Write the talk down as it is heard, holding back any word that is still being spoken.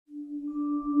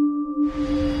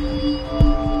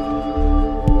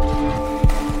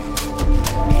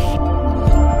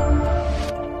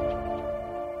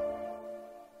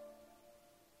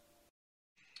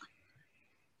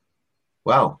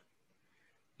Well,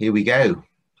 here we go.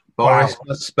 Boris Wow.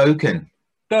 has spoken.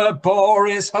 The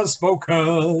Boris has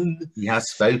spoken. He has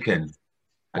spoken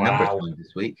a number of Wow. times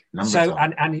this week. A number of So,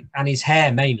 times. and his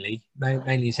hair mainly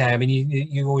his hair. I mean,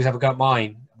 you always have a go at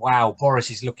mine. Wow, Boris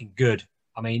is looking good.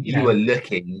 I mean, You are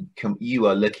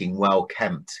looking well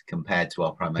kempt compared to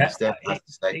our Prime yeah, Minister, I have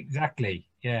to say. exactly.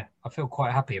 Yeah, I feel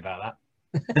quite happy about that.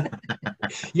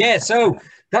 Yeah, so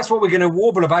that's what we're going to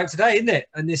warble about today, isn't it?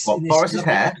 And Boris's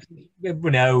hair? We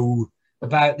know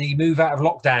about the move out of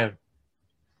lockdown.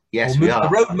 Yes, Or we move, are.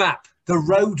 the roadmap. The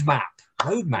roadmaps.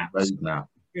 Roadmap.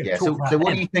 Yeah. So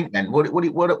what do you think then?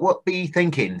 What be you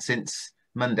thinking since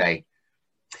Monday?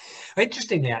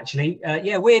 Interestingly, actually,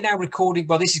 yeah, we're now recording.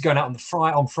 Well, this is going out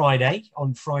on Friday,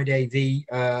 the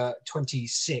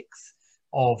 26th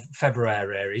of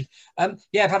February.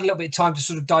 Yeah, I've had a little bit of time to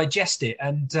sort of digest it,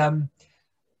 and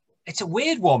it's a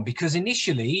weird one because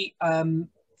initially,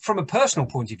 from a personal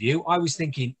point of view, I was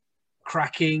thinking,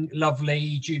 cracking,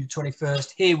 lovely, June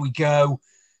 21st, here we go,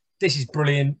 this is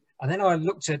brilliant. And then I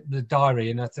looked at the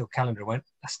diary and the calendar and went,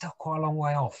 that's still quite a long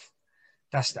way off.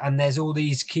 And there's all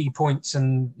these key points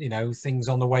and, things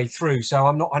on the way through. So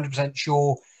I'm not 100%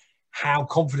 sure how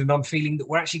confident I'm feeling that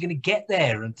we're actually going to get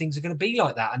there and things are going to be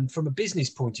like that. And from a business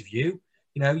point of view,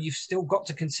 you've still got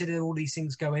to consider all these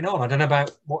things going on. I don't know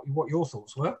about what your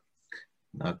thoughts were.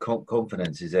 No,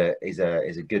 confidence is a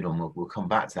good one. We'll come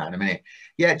back to that in a minute.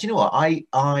 Yeah, do you know what? I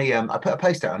put a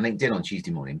post out on LinkedIn on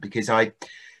Tuesday morning because I'd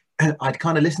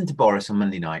kind of listened to Boris on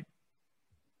Monday night,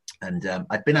 and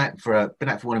I'd been out for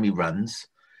one of my runs,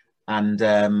 and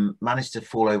managed to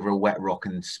fall over a wet rock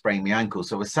and sprain my ankle.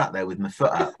 So I was sat there with my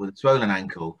foot up, with a swollen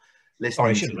ankle,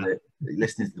 listening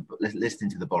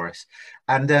to the Boris.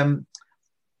 And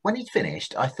when he'd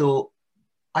finished, I thought,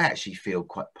 I actually feel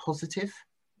quite positive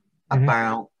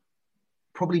about,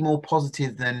 probably more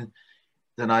positive than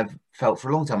I've felt for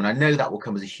a long time. And I know that will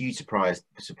come as a huge surprise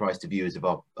to viewers of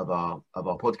our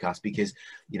podcast, because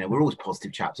we're always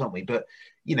positive chaps, aren't we? But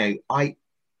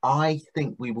I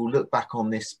think we will look back on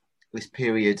this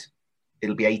period.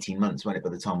 It'll be 18 months, won't it, by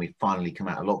the time we finally come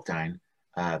out of lockdown,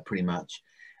 pretty much,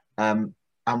 and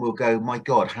we'll go, my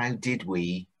God, how did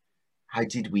we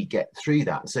get through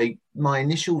that? So my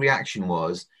initial reaction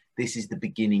was, this is the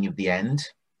beginning of the end.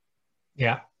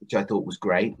 Yeah, which I thought was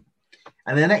great.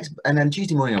 And then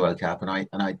Tuesday morning I woke up and I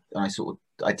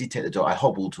did take the dog. I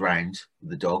hobbled around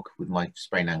the dog with my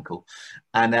sprained ankle,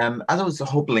 and as I was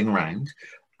hobbling around,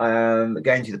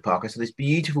 going to the park, I saw this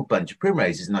beautiful bunch of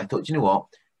primroses, and I thought, you know what,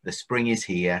 the spring is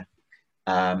here.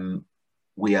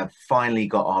 We have finally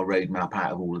got our roadmap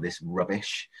out of all of this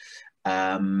rubbish,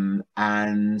 and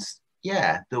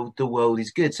yeah, the world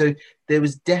is good. So there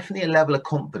was definitely a level of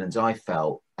confidence I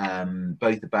felt,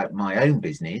 both about my own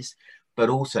business, but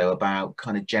also about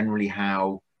kind of generally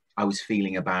how I was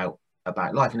feeling about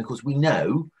life. And of course, we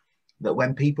know that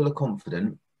when people are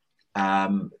confident,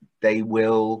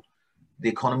 the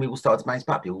economy will start to bounce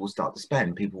back. People will start to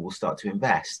spend. People will start to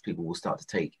invest. People will start to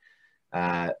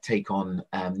take on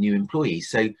new employees.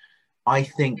 So I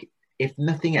think, if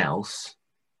nothing else,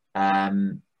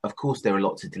 of course, there are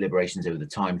lots of deliberations over the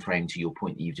time frame, to your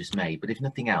point that you've just made. But if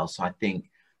nothing else, I think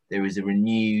there is a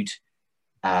renewed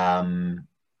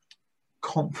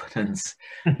confidence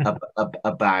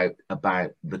about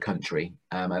the country,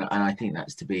 and I think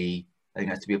that's to be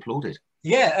applauded.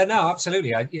 Yeah, no,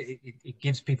 absolutely. It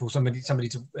gives people somebody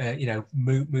to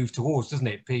move towards, doesn't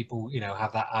it? People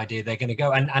have that idea they're going to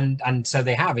go, and so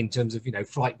they have, in terms of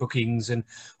flight bookings and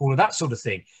all of that sort of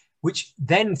thing. Which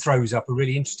then throws up a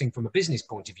really interesting, from a business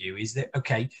point of view, is that,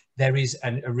 okay, there is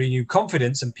a renewed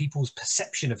confidence and people's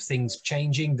perception of things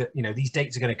changing, that, these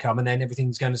dates are going to come and then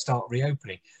everything's going to start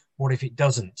reopening. What if it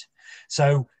doesn't?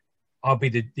 So I'll be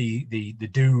the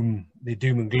doom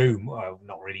and gloom, well,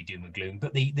 not really doom and gloom,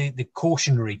 but the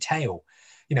cautionary tale.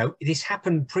 This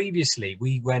happened previously.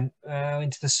 We went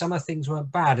into the summer, things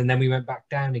weren't bad, and then we went back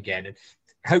down again. And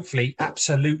hopefully,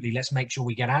 absolutely, let's make sure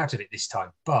we get out of it this time.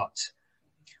 But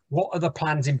what are the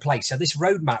plans in place? So this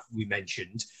roadmap we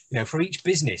mentioned, for each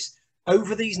business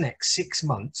over these next 6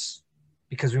 months,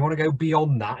 because we want to go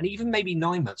beyond that, and even maybe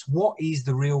 9 months, what is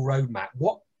the real roadmap?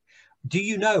 What do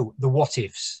you know? The what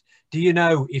ifs? Do you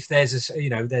know if there's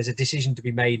a decision to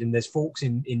be made and there's forks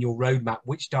in your roadmap,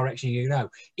 which direction you know?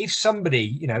 If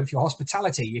somebody, if your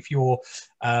hospitality, if your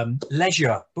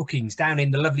leisure bookings down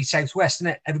in the lovely Southwest,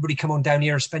 and everybody come on down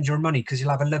here and spend your money because you'll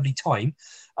have a lovely time.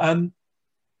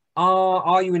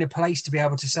 Are you in a place to be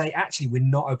able to say, actually, we're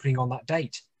not opening on that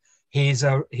date? Here's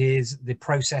the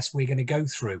process we're going to go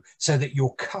through, so that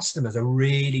your customers are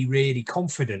really, really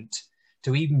confident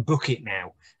to even book it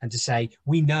now, and to say,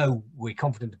 we know we're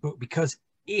confident to book because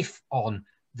if on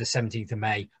the 17th of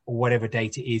May or whatever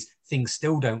date it is, things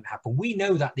still don't happen. We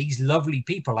know that these lovely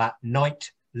people at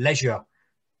Night Leisure,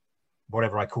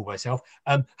 whatever I call myself,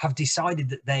 have decided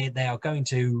that they are going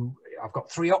to, I've got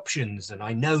 3 options and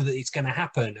I know that it's going to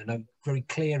happen. And I'm very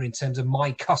clear in terms of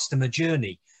my customer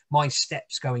journey, my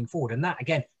steps going forward. And that,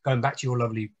 again, going back to your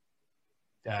lovely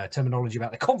terminology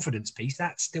about the confidence piece,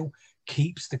 that still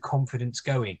keeps the confidence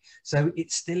going. So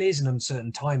it still is an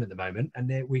uncertain time at the moment, and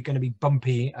we're going to be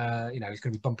bumpy, it's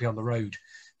going to be bumpy on the road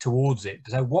towards it.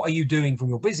 So what are you doing from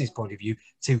your business point of view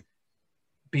to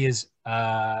be as,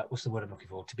 what's the word I'm looking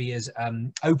for, to be as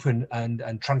open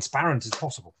and transparent as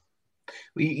possible?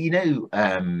 Well,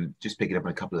 just picking up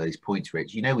on a couple of those points,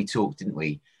 Rich, we talked, didn't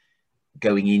we,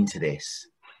 going into this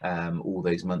all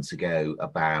those months ago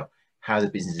about how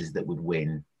the businesses that would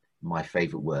win, my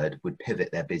favorite word, would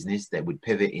pivot their business. They would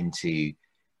pivot into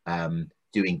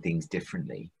doing things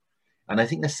differently. And I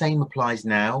think the same applies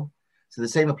now. So the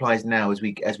same applies now as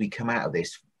we come out of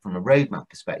this from a roadmap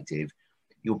perspective.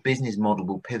 Your business model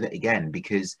will pivot again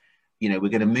because, we're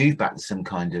going to move back to some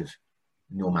kind of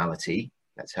normality,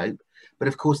 let's hope. But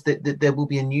of course, there will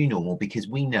be a new normal because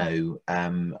we know,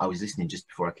 I was listening just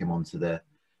before I came onto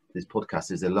this podcast,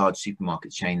 there's a large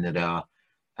supermarket chain that are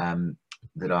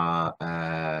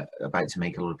about to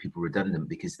make a lot of people redundant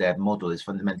because their model is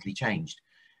fundamentally changed,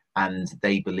 and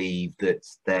they believe that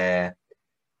their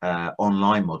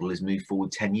online model has moved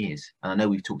forward 10 years. And I know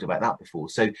we've talked about that before.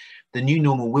 So the new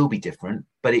normal will be different,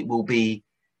 but it will be,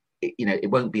 it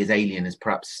won't be as alien as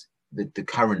perhaps the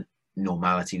current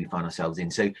normality we find ourselves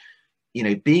in. So,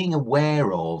 being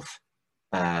aware of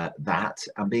that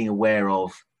and being aware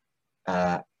of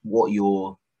what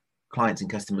your clients and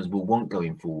customers will want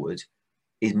going forward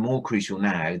is more crucial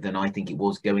now than I think it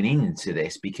was going into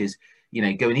this, because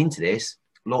going into this,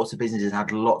 lots of businesses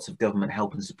had lots of government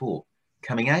help and support.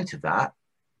 Coming out of that,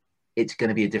 it's going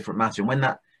to be a different matter. And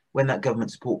when that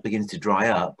government support begins to dry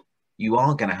up, you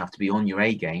are going to have to be on your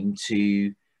A game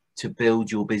to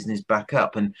build your business back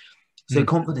up. And so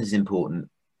confidence is important.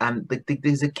 And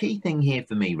there's a key thing here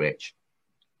for me, Rich.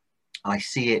 I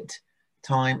see it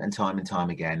time and time and time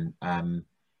again.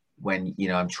 When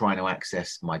I'm trying to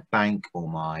access my bank or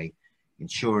my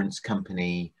insurance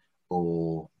company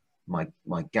or my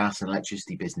gas and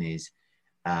electricity business,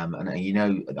 and what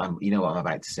I'm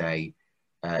about to say,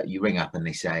 you ring up and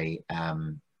they say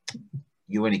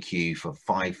you're in a queue for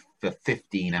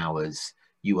 15 hours.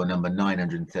 You are number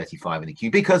 935 in the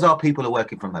queue because our people are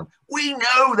working from home. We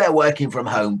know they're working from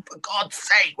home. For God's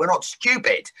sake, we're not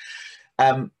stupid.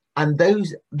 And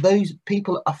those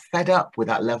people are fed up with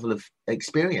that level of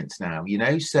experience now,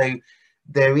 so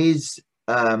there is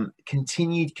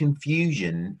continued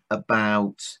confusion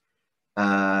about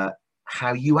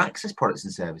how you access products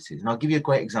and services. And I'll give you a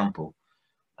great example.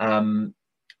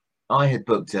 I had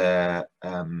booked I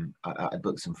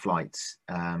booked some flights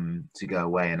to go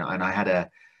away, and I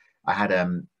had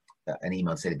an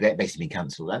email to say it basically been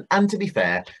cancelled. And to be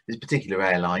fair, this particular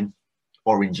airline,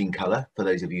 orange in colour, for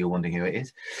those of you who are wondering who it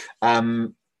is,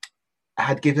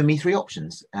 had given me 3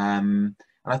 options. And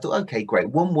I thought, okay, great.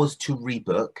 One was to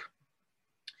rebook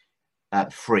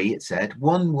free, it said.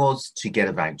 One was to get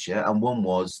a voucher, and one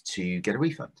was to get a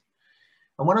refund.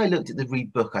 And when I looked at the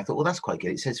rebook, I thought, well, that's quite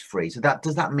good. It says free. So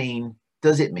does it mean,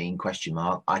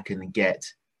 I can get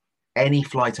any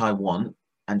flight I want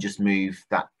and just move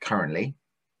that currently?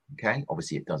 Okay,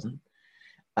 obviously it doesn't.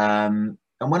 And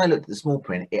when I looked at the small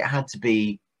print, it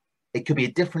could be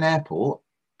a different airport,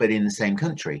 but in the same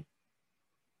country.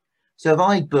 So if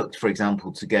I booked, for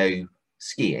example, to go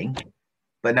skiing,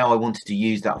 but now I wanted to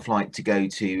use that flight to go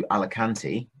to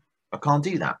Alicante, I can't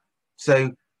do that.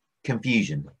 So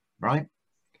confusion, right?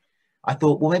 I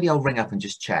thought, well, maybe I'll ring up and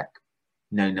just check.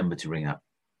 No number to ring up.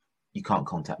 You can't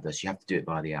contact us. You have to do it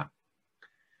via the app.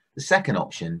 The second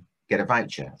option, get a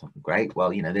voucher. I thought, great. Well,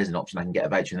 there's an option. I can get a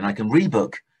voucher and then I can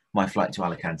rebook my flight to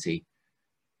Alicante,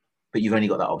 but you've only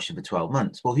got that option for 12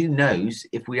 months. Well, who knows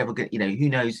if we ever get, who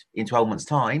knows in 12 months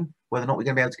time, whether or not we're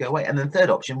going to be able to go away. And then the third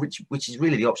option, which is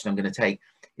really the option I'm going to take,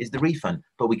 is the refund,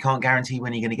 but we can't guarantee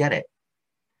when you're going to get it.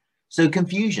 So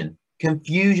confusion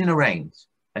reigns.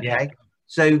 Okay. Yeah.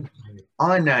 So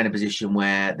I'm now in a position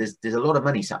where there's a lot of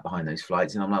money sat behind those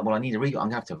flights. And I'm like, well, I need a refund. I'm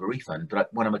going to have a refund, but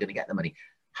when am I going to get the money?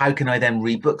 How can I then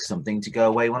rebook something to go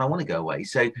away when I want to go away?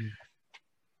 So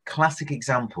classic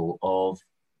example of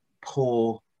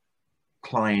poor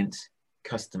client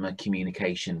customer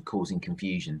communication causing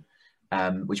confusion,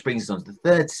 which brings us on to the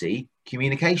third C,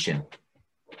 communication.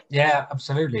 Yeah,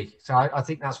 absolutely. So I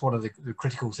think that's one of the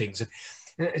critical things. And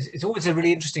it's always a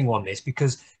really interesting one, this,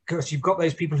 because you've got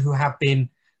those people who have been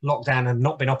locked down and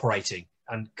not been operating.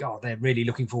 and God, they're really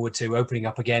looking forward to opening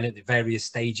up again at the various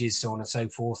stages, so on and so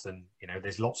forth. And, you know,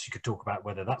 there's lots you could talk about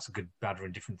whether that's a good, bad, or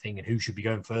indifferent thing, and who should be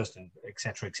going first, and et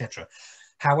cetera, et cetera.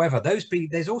 However,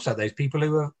 there's also those people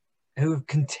who have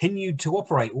continued to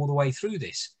operate all the way through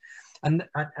this. And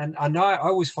I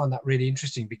always find that really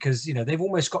interesting, because, you know, they've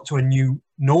almost got to a new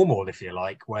normal, if you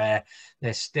like, where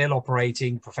they're still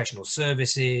operating professional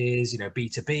services, you know,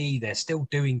 B2B. They're still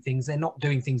doing things. They're not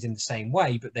doing things in the same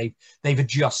way, but they've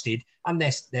adjusted, and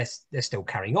they're still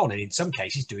carrying on, and in some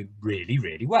cases doing really,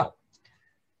 really well.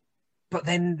 But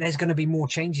then there's going to be more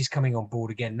changes coming on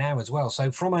board again now as well.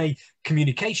 So from a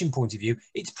communication point of view,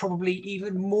 it's probably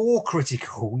even more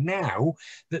critical now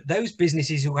that those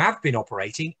businesses who have been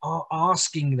operating are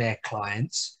asking their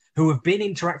clients, who have been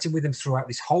interacting with them throughout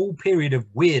this whole period of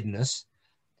weirdness,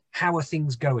 how are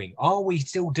things going? Are we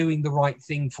still doing the right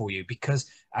thing for you? Because,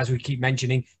 as we keep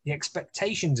mentioning, the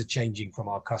expectations are changing from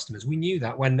our customers. We knew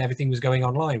that when everything was going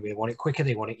online. They want it quicker,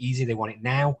 they want it easier, they want it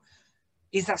now.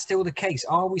 Is that still the case?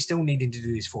 Are we still needing to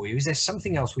do this for you? Is there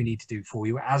something else we need to do for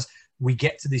you as we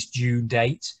get to this June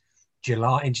date,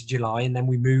 into July, and then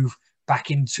we move back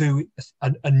into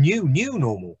a new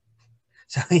normal?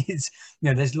 So it's, you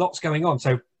know, there's lots going on.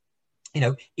 So, you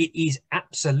know, it is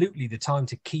absolutely the time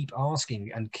to keep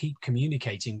asking and keep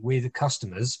communicating with the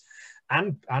customers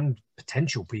and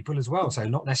potential people as well. So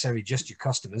not necessarily just your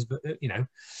customers, but, you know,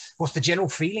 what's the general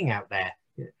feeling out there?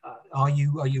 Are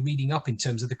you reading up in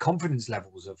terms of the confidence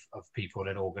levels of people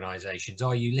and organizations?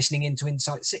 Are you listening into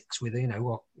Insight 6 with, you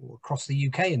know, across the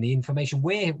UK, and the information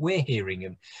we're hearing,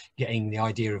 and getting the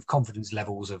idea of confidence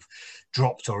levels have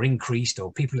dropped or increased,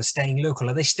 or people are staying local?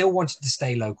 Are they still wanting to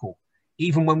stay local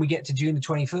even when we get to June the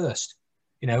 21st?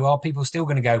 You know, are people still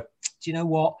going to go, do you know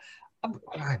what,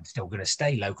 I'm still going to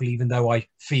stay local even though I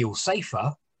feel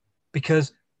safer,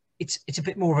 because it's a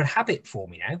bit more of a habit for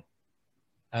me now?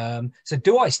 So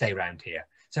do I stay around here?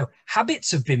 So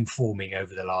habits have been forming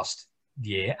over the last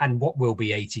year, and what will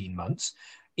be 18 months,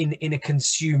 in a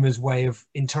consumer's way of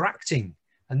interacting.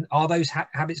 And are those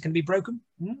habits going to be broken?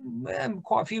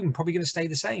 Quite a few of them probably going to stay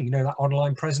the same. You know, that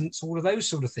online presence, all of those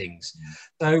sort of things.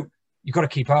 So you've got to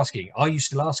keep asking. Are you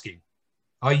still asking?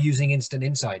 Are you using Instant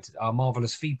Insight, our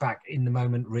marvelous feedback in the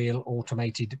moment, real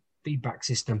automated feedback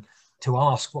system, to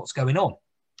ask what's going on?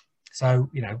 So,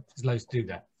 you know, there's loads to do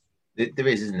there. There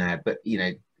is, isn't there? But, you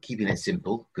know, keeping it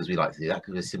simple, because we like to do that,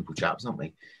 because we're simple chaps, aren't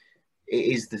we? It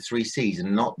is the 3 C's,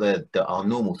 and not our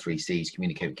normal 3 C's: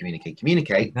 communicate, communicate,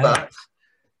 communicate. No. But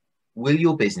will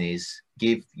your business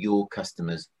give your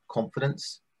customers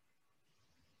confidence?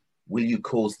 Will you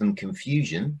cause them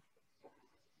confusion?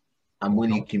 And will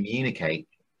you communicate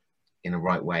in the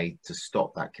right way to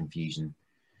stop that confusion?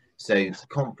 So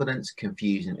confidence,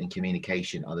 confusion, and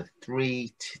communication are the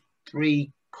three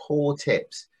core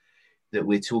tips that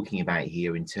we're talking about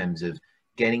here, in terms of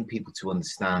getting people to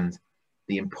understand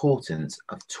the importance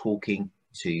of talking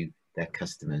to their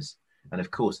customers. And of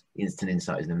course, Instant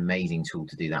Insight is an amazing tool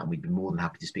to do that, and we'd be more than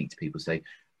happy to speak to people. So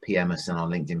PM us on our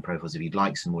LinkedIn profiles if you'd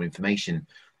like some more information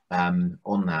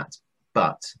on that.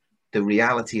 But the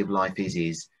reality of life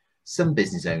is some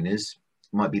business owners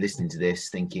might be listening to this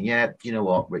thinking, yeah, you know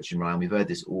what, Rich and Ryan, we've heard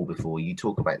this all before. You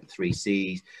talk about the 3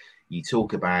 C's. You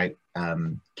talk about,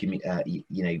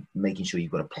 you know, making sure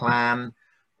you've got a plan.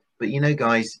 But, you know,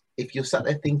 guys, if you're sat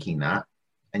there thinking that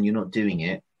and you're not doing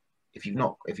it, if you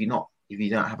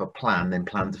don't have a plan, then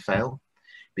plan to fail,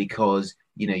 because,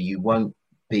 you know, you won't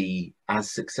be as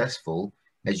successful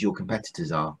as your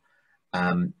competitors are.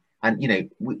 And, you know,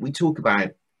 we talk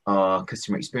about our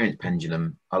customer experience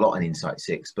pendulum a lot in Insight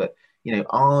 6, but, you know,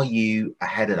 are you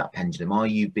ahead of that pendulum? Are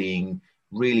you being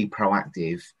really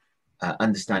proactive?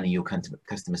 Understanding your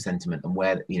customer sentiment and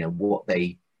where, you know, what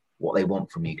they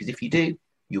want from you, because if you do,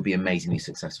 you'll be amazingly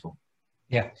successful.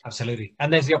 Yeah, absolutely.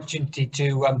 And there's the opportunity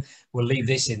to we'll leave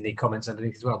this in the comments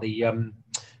underneath as well.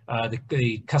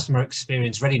 The customer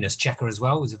experience readiness checker as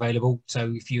well is available.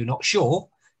 So if you're not sure,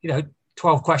 you know,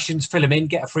 12 questions, fill them in,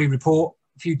 get a free report,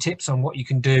 a few tips on what you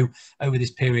can do over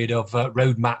this period of a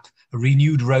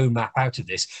renewed roadmap out of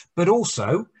this. But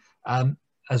also,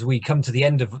 as we come to the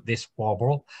end of this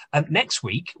wobble, next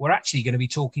week, we're actually going to be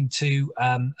talking to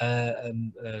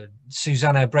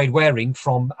Susanna Braid-Waring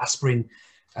from Aspirin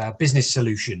Business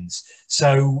Solutions.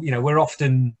 So, you know, we're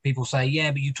often, people say,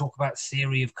 yeah, but you talk about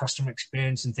theory of customer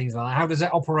experience and things like that. How does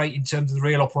that operate in terms of the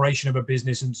real operation of a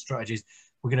business and strategies?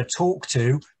 We're going to talk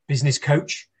to business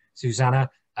coach Susanna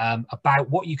about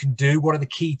what you can do. What are the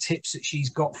key tips that she's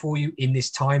got for you in this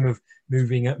time of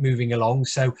moving along?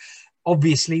 So,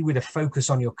 obviously with a focus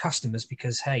on your customers,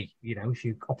 because, hey, you know, if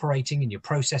you're operating and your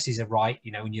processes are right,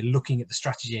 you know, and you're looking at the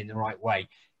strategy in the right way,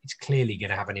 it's clearly going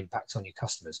to have an impact on your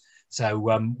customers. So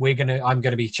I'm going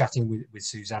to be chatting with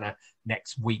Susanna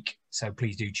next week. So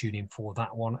please do tune in for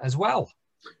that one as well.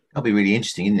 That'll be really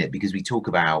interesting, isn't it? Because we talk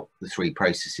about the 3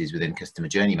 processes within customer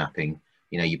journey mapping.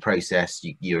 You know, your process,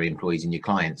 your employees and your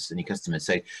clients and your customers.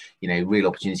 So, you know, real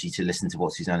opportunity to listen to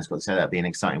what Susanna's got to say. That'd be an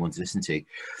exciting one to listen to.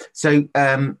 So,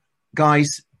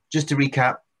 guys, just to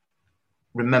recap,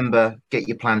 remember, get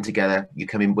your plan together. We're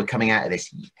coming out of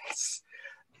this. Yes.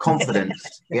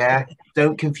 Confidence. Yeah.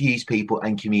 Don't confuse people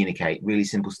and communicate. Really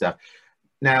simple stuff.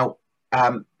 Now,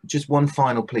 just one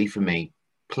final plea from me.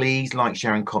 Please like,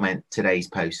 share and comment today's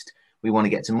post. We want to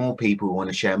get to more people. We want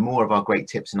to share more of our great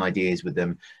tips and ideas with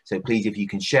them. So please, if you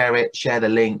can share it, share the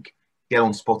link, get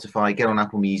on Spotify, get on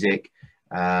Apple Music,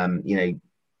 you know,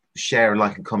 share,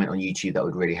 like and comment on YouTube. That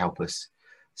would really help us.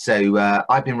 So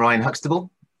I've been Ryan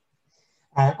Huxtable.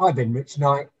 I've been Rich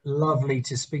Knight. Lovely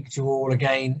to speak to you all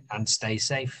again, and stay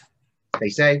safe. Stay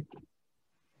safe.